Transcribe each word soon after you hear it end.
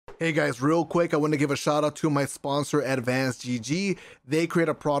Hey guys, real quick, I want to give a shout out to my sponsor, Advanced GG. They create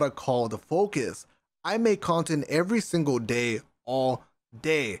a product called the Focus. I make content every single day, all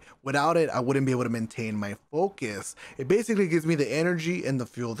day. Without it, I wouldn't be able to maintain my focus. It basically gives me the energy and the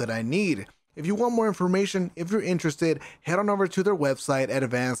fuel that I need. If you want more information, if you're interested, head on over to their website at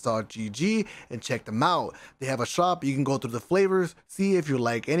advanced.gg and check them out. They have a shop, you can go through the flavors, see if you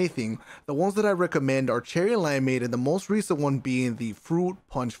like anything. The ones that I recommend are cherry and limeade, and the most recent one being the fruit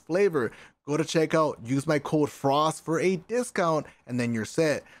punch flavor. Go to check out, use my code FROST for a discount, and then you're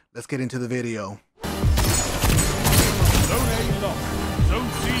set. Let's get into the video. Zone A locked. Zone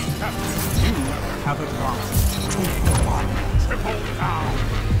C captured. You have advanced. 2 for 1. Triple down.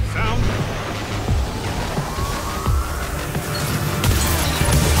 Sound.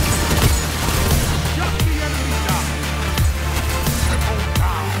 Shut the enemy down. Triple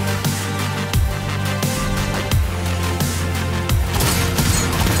down.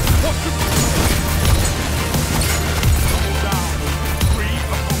 What the? Double down. 3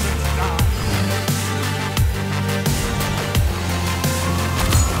 opponents down.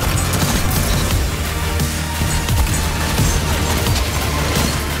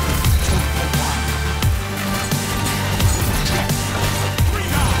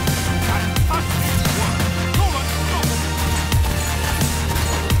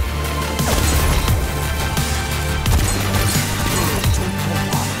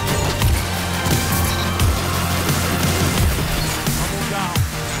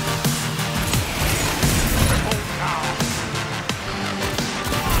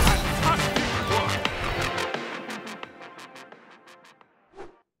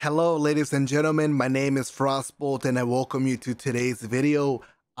 Hello ladies and gentlemen, my name is FrostBolt and I welcome you to today's video.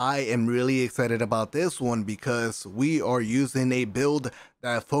 I am really excited about this one because we are using a build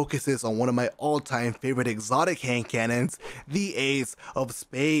that focuses on one of my all-time favorite exotic hand cannons, the Ace of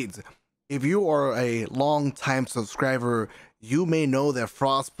Spades. If you are a long-time subscriber, you may know that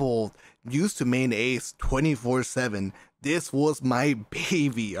FrostBolt used to main Ace 24/7. This was my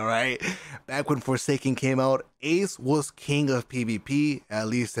baby, alright? Back when Forsaken came out, Ace was king of PvP, at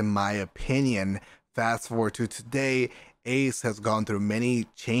least in my opinion. Fast forward to today, Ace has gone through many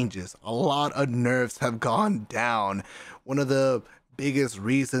changes. A lot of nerfs have gone down. One of the biggest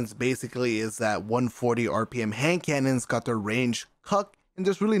reasons basically is that 140 RPM hand cannons got their range cut, and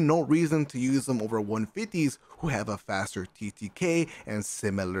there's really no reason to use them over 150s who have a faster TTK and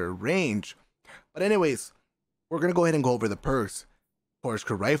similar range. But anyways, we're going to go ahead and go over the perks.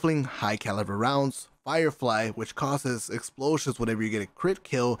 Corkscrew rifling, high caliber rounds, Firefly, which causes explosions whenever you get a crit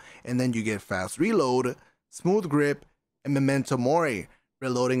kill, and then you get fast reload, smooth grip, and memento mori.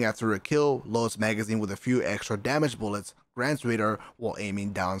 Reloading after a kill, loads magazine with a few extra damage bullets, grants radar while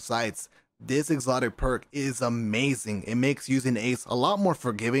aiming down sights. This exotic perk is amazing. It makes using Ace a lot more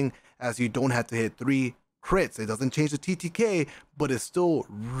forgiving as you don't have to hit 3 crits. It doesn't change the TTK, but it's still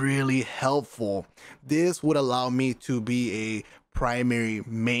really helpful. This would allow me to be a primary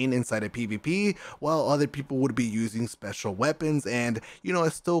main inside of PvP, while other people would be using special weapons, and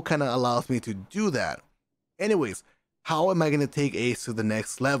it still kind of allows me to do that. Anyways, how am I going to take Ace to the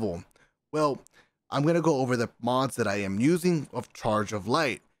next level? Well, I'm going to go over the mods that I am using of Charge of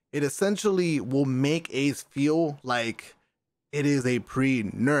Light. It essentially will make Ace feel like it is a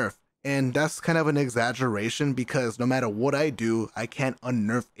pre-nerf. And that's kind of an exaggeration because no matter what I do, I can't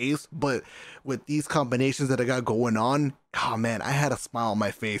unnerf Ace. But with these combinations that I got going on, oh man, I had a smile on my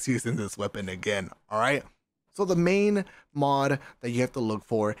face using this weapon again. Alright, so the main mod that you have to look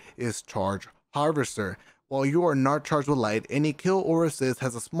for is Charge Harvester. While you are not charged with light, any kill or assist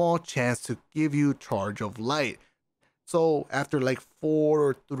has a small chance to give you Charge of Light. So after like 4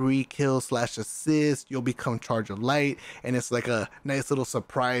 or 3 kills / assists, you'll become Charge of Light, and it's like a nice little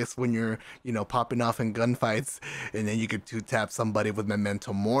surprise when you're, popping off in gunfights, and then you could 2-tap somebody with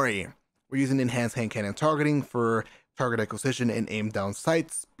memento mori. We're using enhanced hand cannon targeting for target acquisition and aim down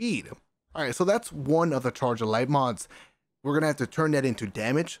sight speed. Alright, so that's one of the Charge of Light mods. We're gonna have to turn that into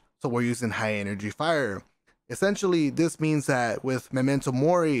damage, so we're using high energy fire. Essentially, this means that with memento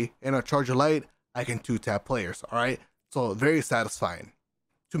mori and a Charge of Light, I can 2-tap players, alright? So very satisfying.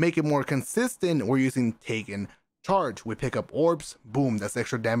 To make it more consistent, we're using Taken Charge. We pick up orbs, boom, that's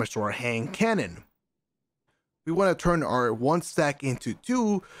extra damage to our hand cannon. We want to turn our 1 stack into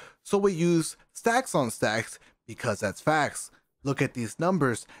 2, so we use stacks on stacks because that's facts. Look at these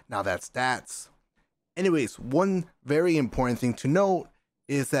numbers, now that's stats. Anyways, one very important thing to note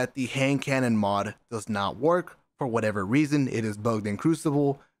is that the hand cannon mod does not work for whatever reason. It is bugged in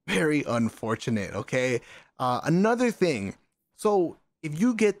Crucible. Very unfortunate, okay? Another thing, so if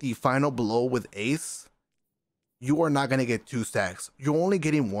you get the final blow with Ace, you are not going to get 2 stacks. You're only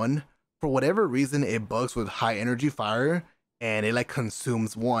getting 1. For whatever reason, it bugs with high energy fire and it like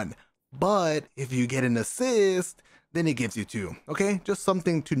consumes 1. But if you get an assist, then it gives you 2. Okay, just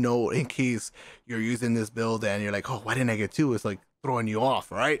something to know in case you're using this build and you're like, oh, why didn't I get 2? It's like throwing you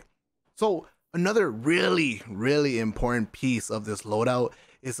off, right? So another really important piece of this loadout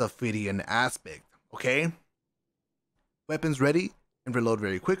is OPHIDIAN aspect. Okay, weapons ready and reload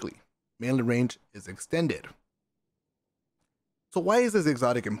very quickly. Melee range is extended. So why is this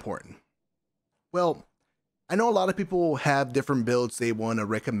exotic important? Well, I know a lot of people have different builds they want to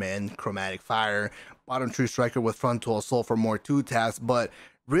recommend: chromatic fire, bottom tree striker with frontal assault for more 2-taps, but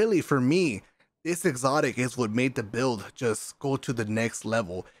really for me, this exotic is what made the build just go to the next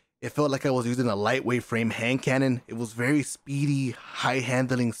level. It felt like I was using a lightweight frame hand cannon. It was very speedy, high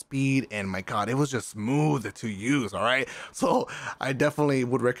handling speed, and my god, it was just smooth to use, alright? So I definitely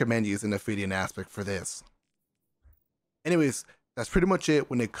would recommend using the OPHIDIAN aspect for this. Anyways, that's pretty much it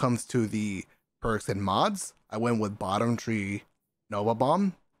when it comes to the perks and mods. I went with bottom tree Nova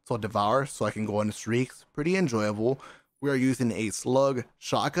Bomb, so Devour, so I can go on streaks. Pretty enjoyable. We are using a slug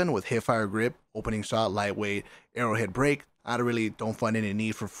shotgun with hipfire grip, opening shot, lightweight, arrowhead break. I really don't find any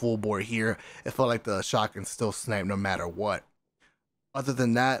need for full bore here. It felt like the shotgun still sniped no matter what. Other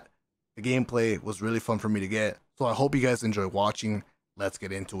than that, the gameplay was really fun for me to get, so I hope you guys enjoy watching. Let's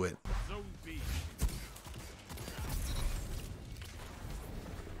get into it. Zone B.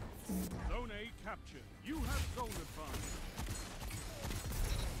 Zone A captured. You have zone advantage.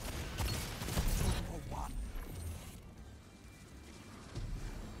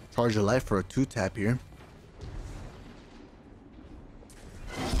 Charge your life for a 2-tap here.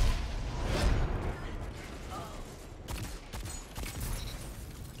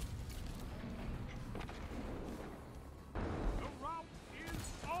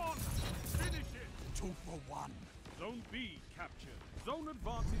 Zone B captured. Zone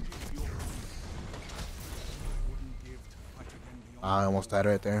advantage is yours. I almost died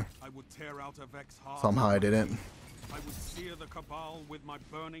right there. I would tear out a Vex heart. Somehow I didn't. I would sear the Cabal with my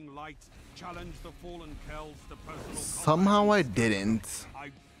burning light, challenge the fallen Kells to personal Somehow I combat. didn't.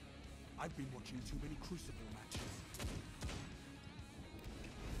 I've been watching too many Crucible matches.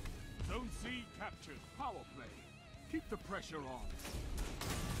 Zone C captured. Power play. Keep the pressure on.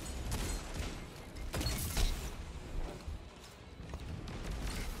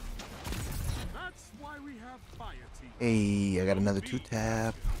 That's why we have fire team. Hey, I got another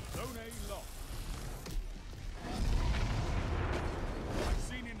 2-tap. Zone A locked. I've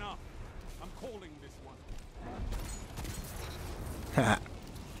seen enough. I'm calling this one.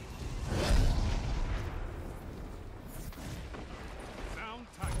 Sound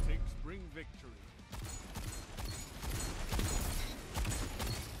tactics bring victory.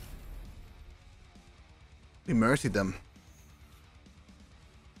 We mercied them.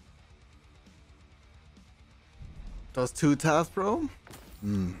 Those 2-taps, bro?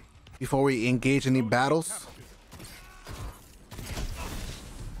 Before we engage any battles,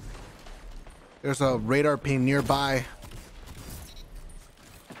 there's a radar ping nearby.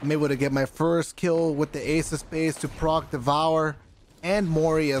 I'm able to get my first kill with the Ace of Spades to proc Devour and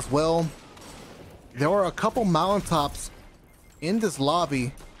Mori as well. There are a couple mountaintops in this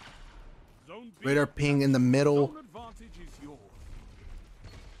lobby. Radar ping in the middle. Zone advantage is yours.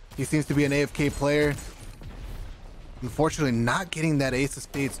 He seems to be an AFK player. Unfortunately, not getting that Ace of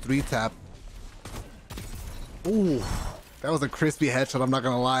Spades 3-tap. Ooh, that was a crispy headshot, I'm not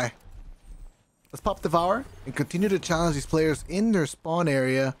gonna lie. Let's pop Devour and continue to challenge these players in their spawn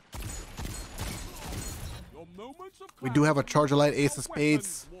area. Your moments of We do have a Charger Light Ace of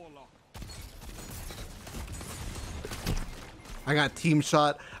Spades. Warlock. I got team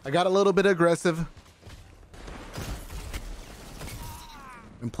shot. I got a little bit aggressive.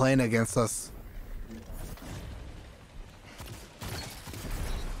 Been playing against us.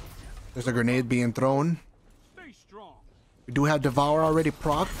 There's a grenade being thrown. Stay strong. We do have Devour already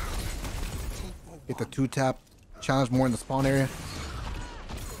proc. Get the 2-tap. Challenge more in the spawn area.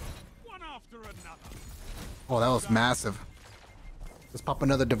 One after another. Oh, that was massive. Let's pop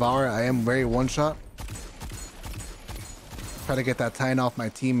another Devour. I am very one-shot. Try to get that Titan off my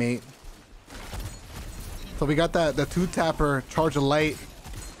teammate. So we got that the 2-tapper, Charge a Light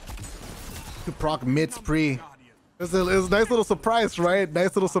to proc mid spree. It was a nice little surprise, right?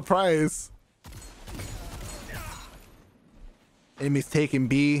 Nice little surprise. Enemies taking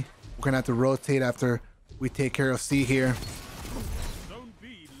B. We're gonna have to rotate after we take care of C here. Zone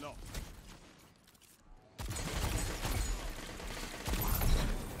B locked.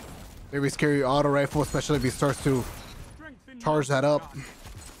 Very scary auto rifle, especially if he starts to Strengthen charge that up.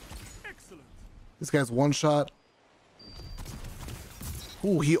 Excellent. This guy's one shot.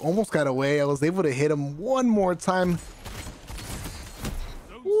 Ooh, he almost got away. I was able to hit him one more time.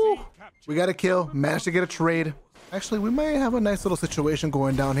 Ooh, we got a kill. Managed to get a trade. Actually, we might have a nice little situation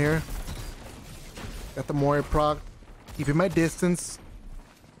going down here. Got the Mori proc. Keeping my distance.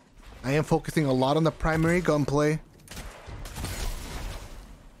 I am focusing a lot on the primary gunplay.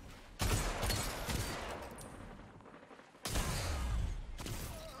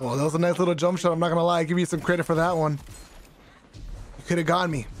 Well, that was a nice little jump shot. I'm not gonna lie. I give you some credit for that one. You could have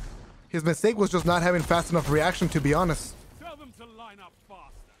gotten me. His mistake was just not having fast enough reaction, to be honest. Tell them to line up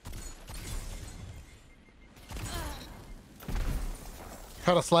faster.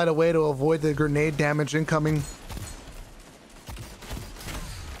 Try to slide away to avoid the grenade damage incoming.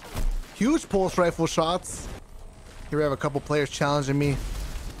 Huge pulse rifle shots. Here we have a couple players challenging me.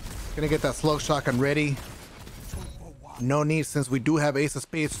 Gonna get that slug shotgun ready. No need, since we do have Ace of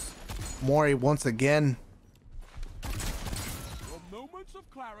Spades Mori once again.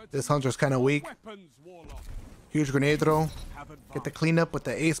 This hunter's kind of weak. Huge grenade throw. Get the cleanup with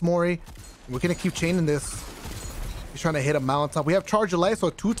the Ace Mori. We're gonna keep chaining this. He's trying to hit a mountaintop. We have Charge of Light, so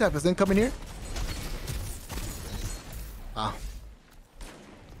 2-tap is incoming here. Ah.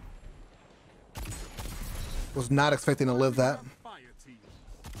 Was not expecting to live that.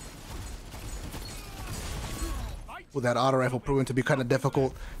 With that auto rifle proving to be kind of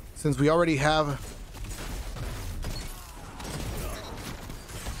difficult, since we already have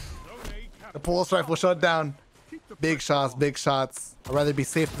the pulse rifle shut down. Big shots, big shots. I'd rather be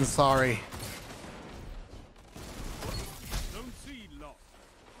safe than sorry.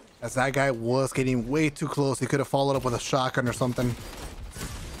 As that guy was getting way too close, he could have followed up with a shotgun or something.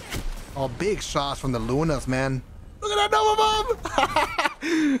 Oh, big shots from the Lunas, man. Look at that double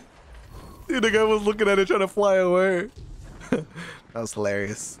bomb! Dude, the guy was looking at it trying to fly away. That was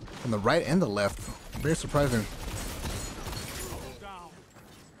hilarious. On the right and the left. Very surprising.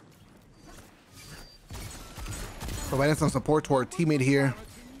 Providing some support to our teammate here.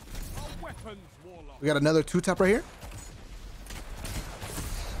 We got another 2-tap right here.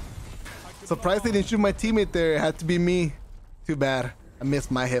 Surprised they didn't shoot my teammate there. It had to be me. Too bad. I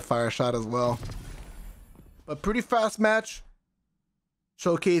missed my hip fire shot as well. But pretty fast match.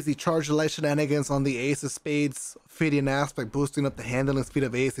 Showcase the Charge of Light shenanigans on the Ace of Spades OPHIDIAN aspect, boosting up the handling speed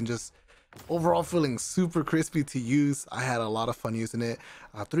of Ace and just overall feeling super crispy to use. I had a lot of fun using it.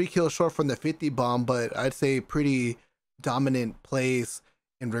 3 kills short from the 50 bomb, but I'd say pretty dominant plays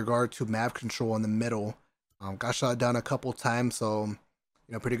in regard to map control in the middle. Got shot down a couple times, so you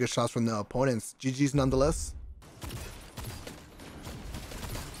know, pretty good shots from the opponents. GG's nonetheless.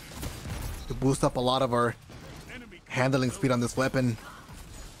 To boost up a lot of our handling speed on this weapon.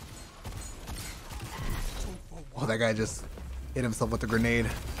 Oh, that guy just hit himself with a grenade.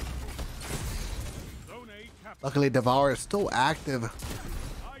 Luckily, Devour is still active.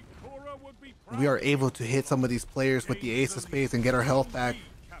 We are able to hit some of these players with the Ace of Spades and get our health back.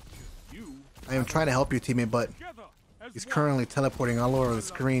 I am trying to help you, teammate, but he's currently teleporting all over the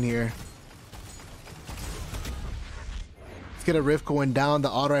screen here. Let's get a rift going down. The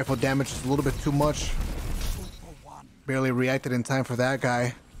auto rifle damage is a little bit too much. Barely reacted in time for that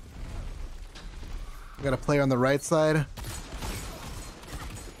guy. We got a player on the right side.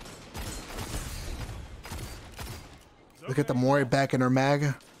 Look at the Mori back in her mag.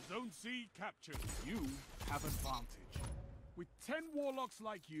 Zone C captured. You have advantage. With 10 warlocks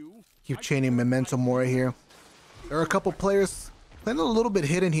like you, keep chaining Memento Mori here. There are a couple players playing a little bit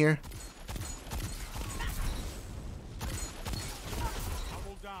hidden here.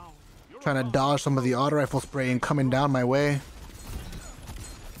 Trying to dodge some of the auto rifle spray and coming down my way.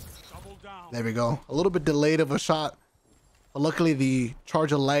 There we go. A little bit delayed of a shot. But luckily the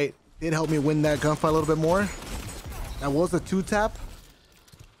Charge of Light did help me win that gunfight a little bit more. That was a 2-tap.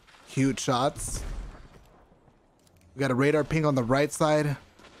 Huge shots. We got a radar ping on the right side.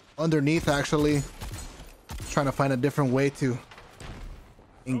 Underneath, actually. Trying to find a different way to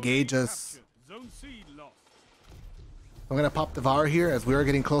engage us. I'm gonna pop Devour here as we are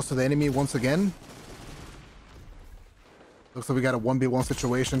getting close to the enemy once again. Looks like we got a 1v1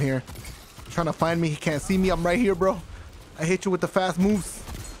 situation here. Trying to find me. He can't see me. I'm right here, bro. I hit you with the fast moves.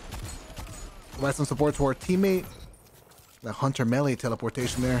 Provide some support to our teammate. The Hunter melee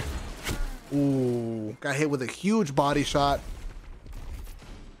teleportation there. Ooh, got hit with a huge body shot.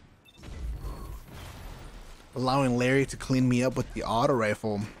 Allowing Larry to clean me up with the auto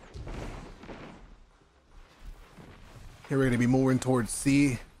rifle. Here we're going to be moving towards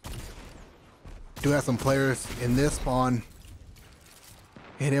C. Do have some players in this spawn.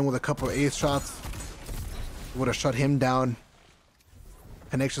 Hit him with a couple of ace shots. Would have shut him down.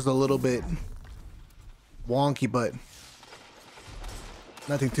 Connection's a little bit wonky, but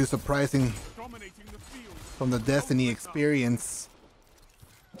Nothing too surprising Dominating the field. from the Destiny experience.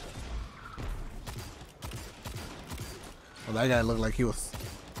 Well, that guy looked like he was...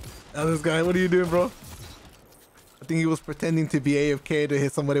 Now this guy, what are you doing, bro? I think he was pretending to be AFK to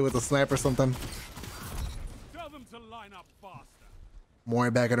hit somebody with a sniper or something. Tell them to line up faster.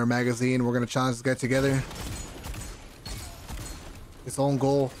 Mori back at our magazine. We're gonna challenge this guy together. His own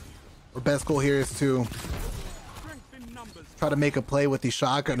goal, or best goal here, is to try to make a play with the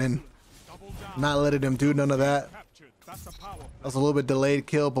shotgun and not letting him do none of that. That was a little bit delayed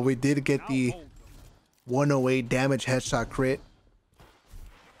kill, but we did get the 108 damage headshot crit.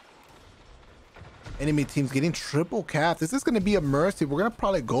 Enemy team's getting triple cap. This is going to be a mercy. We're going to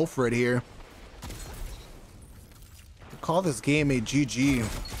probably go for it here. We'll call this game a GG.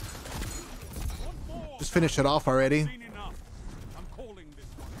 Just finish it off already.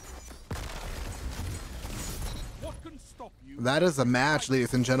 That is a match,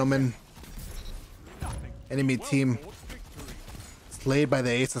 ladies and gentlemen. Enemy team slayed by the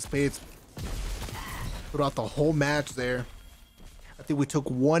Ace of Spades throughout the whole match there. I think we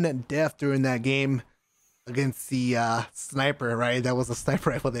took one death during that game against the sniper, right? That was a sniper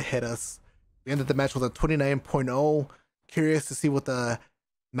rifle that hit us. We ended the match with a 29.0. Curious to see what the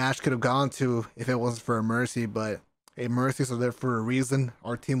match could have gone to if it wasn't for a mercy, but hey, mercies are there for a reason.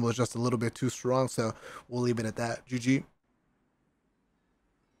 Our team was just a little bit too strong, so we'll leave it at that. GG.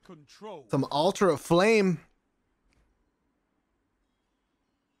 Control. Some Altar of Flame.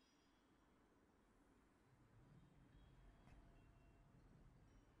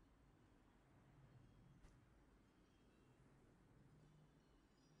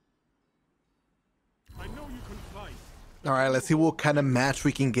 I know you can fight. All right, let's see what kind of match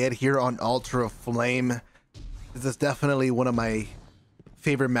we can get here on Altar of Flame. This is definitely one of my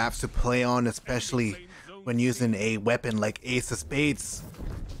favorite maps to play on, especially when using a weapon like Ace of Spades.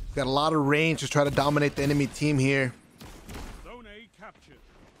 Got a lot of range to try to dominate the enemy team here. Zone A captured.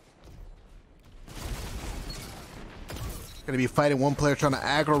 Gonna be fighting one player trying to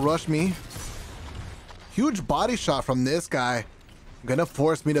aggro rush me. Huge body shot from this guy. Gonna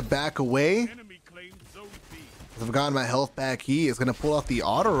force me to back away. Enemy claimed zone B. As I've gotten my health back, he is gonna pull out the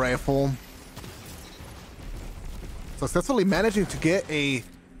auto rifle. Successfully managing to get a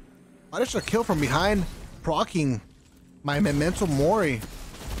body shot kill from behind, proccing my Memento Mori.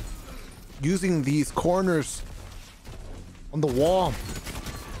 Using these corners on the wall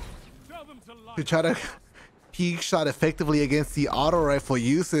to try to peek shot effectively against the auto rifle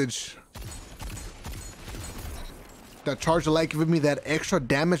usage. That charge of light giving me that extra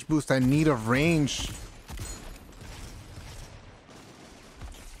damage boost I need of range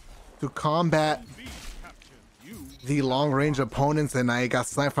to combat the long range opponents, and I got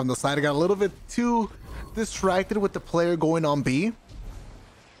sniped from the side. I got a little bit too distracted with the player going on B.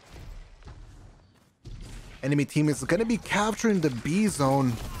 Enemy team is going to be capturing the B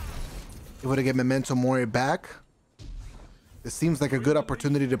zone. Able to get Memento Mori back. This seems like a good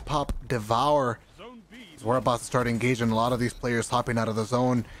opportunity to pop Devour. So we're about to start engaging a lot of these players hopping out of the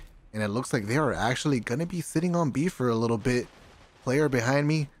zone. And it looks like they are actually going to be sitting on B for a little bit. Player behind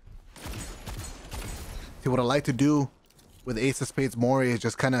me. See, what I like to do with Ace of Spades Mori is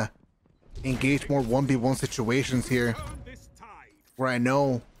just kind of engage more 1v1 situations here. Where I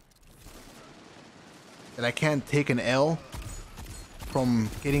know that I can't take an L from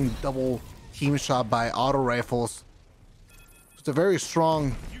getting double team shot by auto rifles. It's a very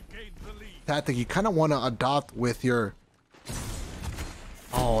strong tactic you kind of want to adopt with your...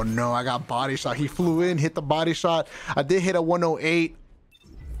 Oh no, I got body shot. He flew in, hit the body shot. I did hit a 108.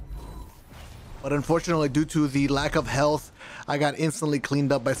 But unfortunately, due to the lack of health, I got instantly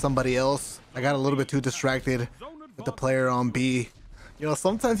cleaned up by somebody else. I got a little bit too distracted with the player on B. You know,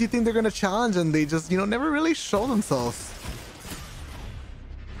 sometimes you think they're going to challenge and they just, you know, never really show themselves.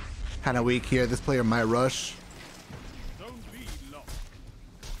 Kind of weak here. This player might rush.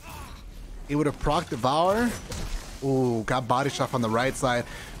 He would have proc Devour. Ooh, got body shot from the right side.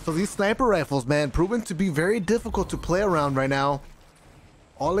 So these sniper rifles, man, proven to be very difficult to play around right now.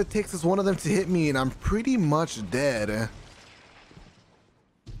 All it takes is one of them to hit me and I'm pretty much dead. As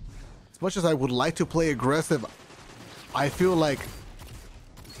much as I would like to play aggressive, I feel like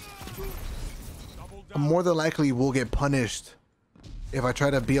I more than likely will get punished if I try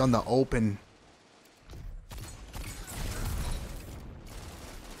to be on the open.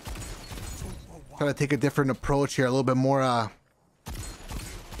 Try to take a different approach here, a little bit more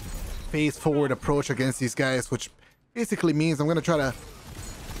face forward approach against these guys, which basically means I'm gonna try to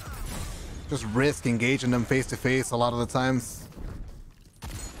just risk engaging them face to face a lot of the times.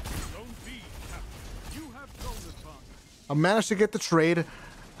 I managed to get the trade.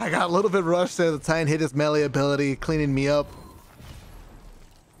 I got a little bit rushed there. The Titan hit his melee ability, cleaning me up.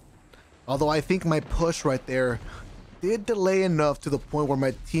 Although I think my push right there did delay enough to the point where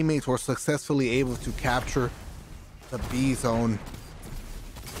my teammates were successfully able to capture the B zone.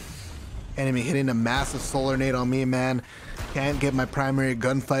 Enemy hitting a massive solar nade on me, man. Can't get my primary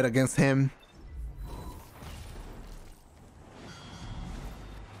gunfight against him.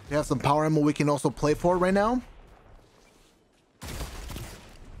 We have some power ammo we can also play for right now.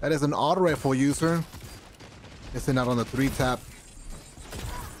 That is an auto rifle user. Missing out on the 3-tap.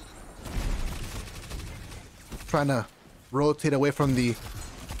 Trying to rotate away from the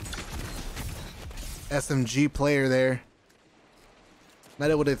SMG player there.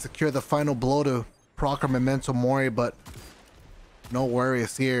 Not able to secure the final blow to proc our Memento Mori, but no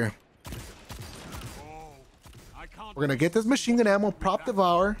worries here. We're gonna get this machine gun ammo, prop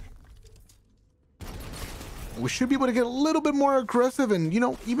devour. We should be able to get a little bit more aggressive and, you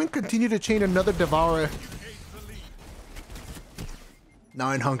know, even continue to chain another devourer.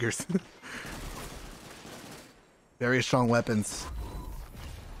 9 hungers. Very strong weapons.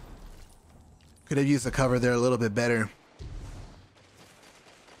 Could have used the cover there a little bit better.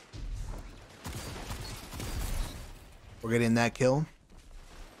 We're getting that kill.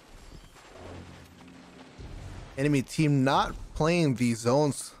 Enemy team not playing these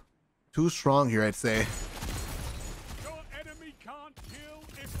zones too strong here, I'd say.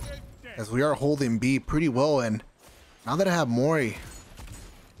 As we are holding B pretty well, and now that I have Mori,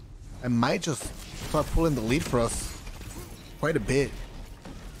 I might just start pulling the lead for us quite a bit.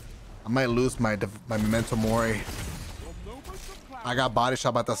 I might lose my Memento Mori. I got body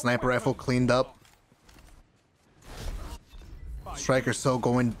shot by the sniper rifle, cleaned up. Striker's still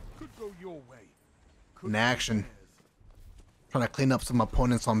going in action. Trying to clean up some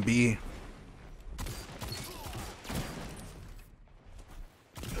opponents on B.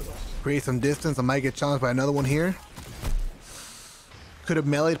 Create some distance. I might get challenged by another one here. Could have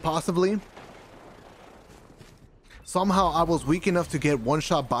meleeed possibly. Somehow I was weak enough to get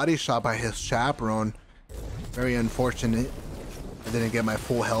one-shot body shot by his chaperone. Very unfortunate. I didn't get my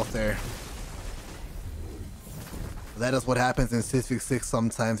full health there. That is what happens in 6v6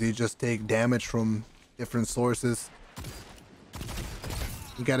 sometimes. You just take damage from different sources.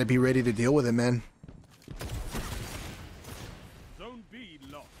 You gotta be ready to deal with it, man. Zone B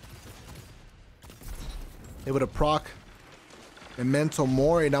locked. Able to proc Memento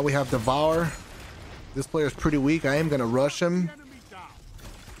Mori. Now we have Devour. This player is pretty weak. I am gonna rush him.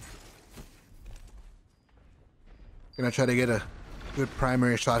 Gonna try to get a good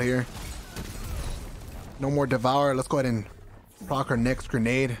primary shot here. No more Devour. Let's go ahead and proc our next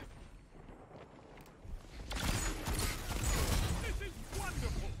grenade.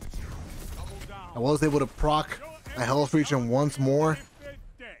 I was able to proc my health region once more.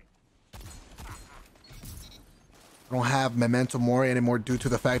 I don't have Memento Mori anymore due to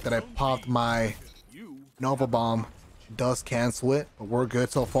the fact that I popped my Nova Bomb. Does cancel it, but we're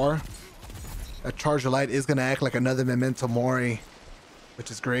good so far. That Charger Light is going to act like another Memento Mori,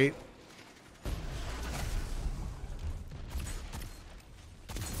 which is great.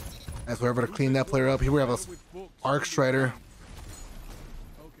 As we're able to clean that player up. Here we have a Arc Strider.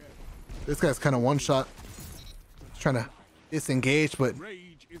 This guy's kind of one-shot. Trying to disengage, but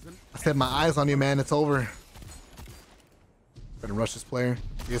I set my eyes on you, man. It's over. Better rush this player.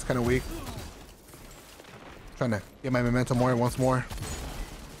 He is kind of weak. Trying to get my Memento Mori once more.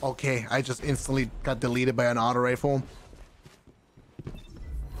 Okay, I just instantly got deleted by an auto rifle.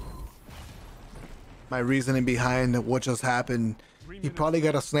 My reasoning behind what just happened, he probably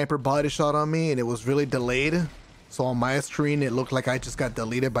got a sniper body shot on me and it was really delayed. So on my screen, it looked like I just got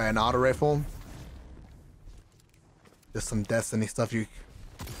deleted by an auto rifle. Just some Destiny stuff you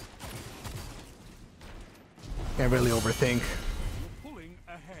can't really overthink. You're pulling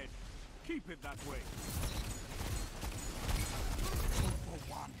ahead. Keep it that way.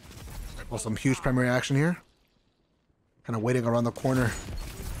 Well, some huge primary action here. Kind of waiting around the corner.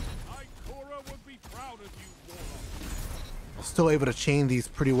 I'm still able to chain these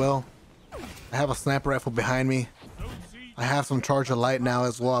pretty well. I have a sniper rifle behind me. I have some Charger Light now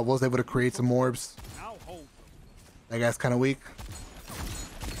as well. I was able to create some orbs. That guy's kind of weak.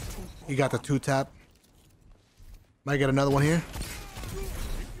 He got the 2-tap. Might get another one here.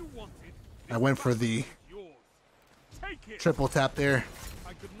 I went for the triple tap there.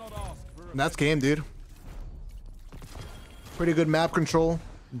 And that's game, dude. Pretty good map control.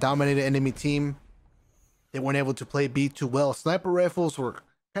 Dominated enemy team. They weren't able to play B too well. Sniper rifles were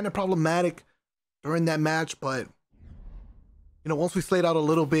kind of problematic during that match, but you know, once we slayed out a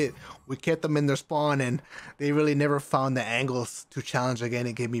little bit, we kept them in their spawn, and they really never found the angles to challenge again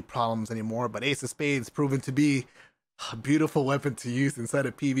and give me problems anymore. But Ace of Spades proven to be a beautiful weapon to use inside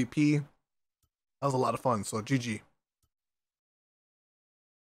of PvP. That was a lot of fun, so GG.